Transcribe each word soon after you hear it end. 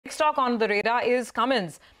stock on the radar is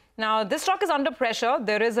Cummins. Now, this stock is under pressure.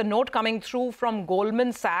 There is a note coming through from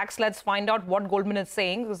Goldman Sachs. Let's find out what Goldman is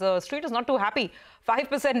saying, because the street is not too happy.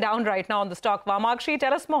 5% down right now on the stock. Vamakshi,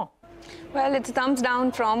 tell us more. Well, it's thumbs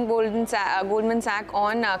down from Goldman Sachs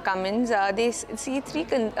on Cummins. They see three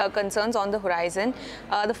concerns on the horizon.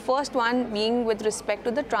 The first one being with respect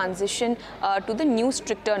to the transition to the new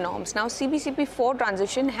stricter norms. Now, CBCP4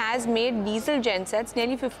 transition has made diesel gensets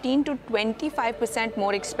nearly 15 to 25%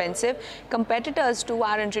 more expensive. Competitors too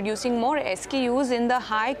are introducing more SKUs in the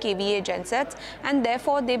high kVA gensets, and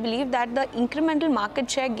therefore they believe that the incremental market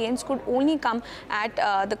share gains could only come at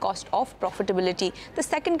the cost of profitability. The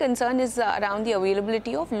second concern is around the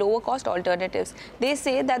availability of lower cost alternatives. They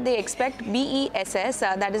say that they expect BESS,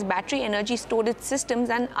 that is battery energy storage systems,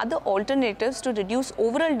 and other alternatives to reduce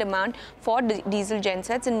overall demand for diesel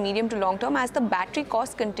gensets in medium to long term as the battery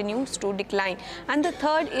cost continues to decline. And the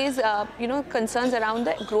third is concerns around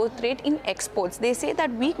the growth rate in exports. They say that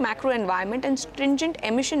weak macro environment and stringent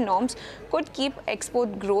emission norms could keep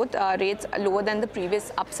export growth rates lower than the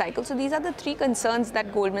previous upcycle. So these are the three concerns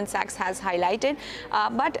that Goldman Sachs has highlighted,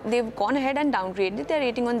 but they've gone ahead and downgraded their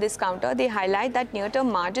rating on this counter. They highlight that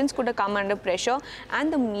near-term margins could come under pressure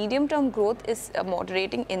and the medium-term growth is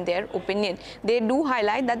moderating in their opinion. They do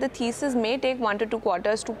highlight that the thesis may take 1 to 2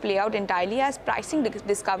 quarters to play out entirely as pricing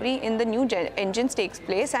discovery in the new engines takes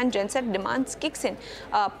place and genset demand kicks in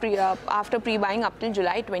after pre-buying up till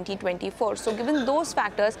July 2024. So given those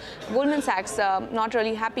factors, Goldman Sachs not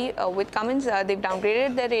really happy with Cummins. They've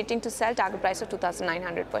downgraded their rating to sell, target price of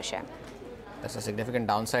 2,900 per share. That's a significant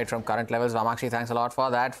downside from current levels. Vamakshi, thanks a lot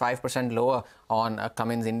for that. 5% lower on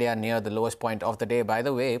Cummins India, near the lowest point of the day. By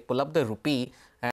the way, pull up the rupee.